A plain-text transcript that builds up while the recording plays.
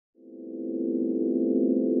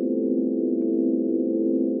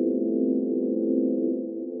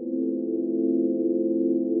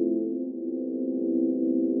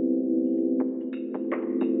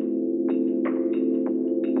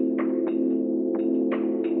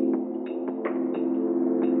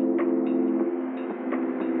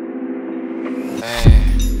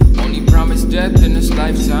Only promise death in this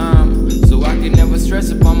lifetime, so I can never stress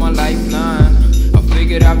upon my lifeline. I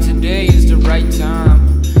figured out today is the right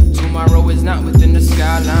time. Tomorrow is not within the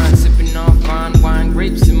skyline. Sipping on fine wine,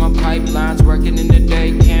 grapes in my pipelines. Working in the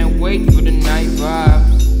day, can't wait for the night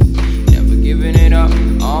vibes. Never giving it up,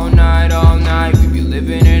 all night, we be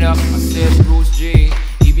living it up. I said Bruce G,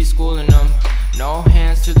 he be schooling them. No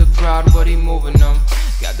hands to the crowd, but he moving them.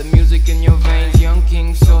 Got the music in your veins, young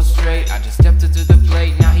king so straight. I just stepped up to the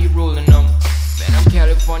plate, now he ruling them. Man, I'm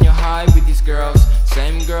California high with these girls.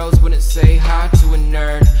 Same girls wouldn't say hi to a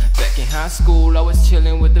nerd. Back in high school, I was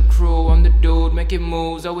chilling with the crew. I'm the dude making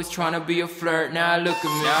moves, always trying to be a flirt. Now look at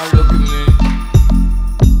me, now look at me.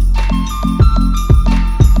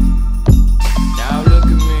 Now look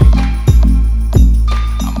at me.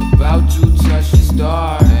 I'm about to touch the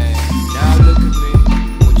stars. Now look at me.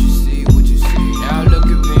 What you see, what you see. Now look at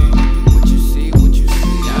me. What you see, what you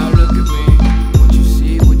see. Now look at me. What you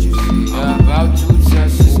see, what you see. I'm about to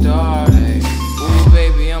touch the stars. Ooh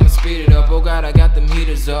baby, I'ma speed it up. Oh God, I got them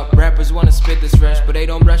heaters up. Rappers wanna spit this fresh, but they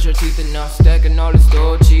don't brush their teeth enough. Stacking all this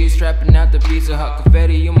store cheese, trapping out the Pizza Hut.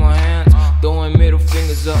 Confetti in my hands, throwing middle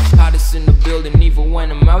fingers up. Hottest in the building, even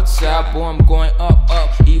when I'm outside. Boy, I'm going up,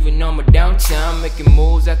 even on my downtime. Making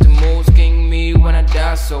moves after moves, king me when I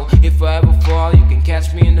die. So if I ever fall, you can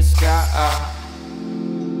catch me in the sky.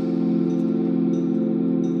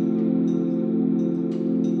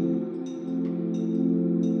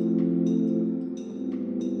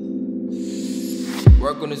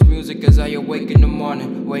 Work on this music as I awake in the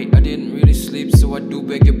morning. Wait, I didn't really sleep, so I do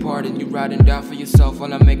beg your pardon. You ride and die for yourself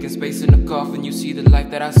while I'm making space in the coffin. You see the life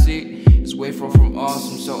that I see is way from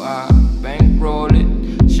awesome, so I bankroll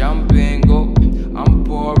it. Champagne go, I'm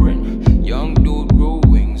pouring.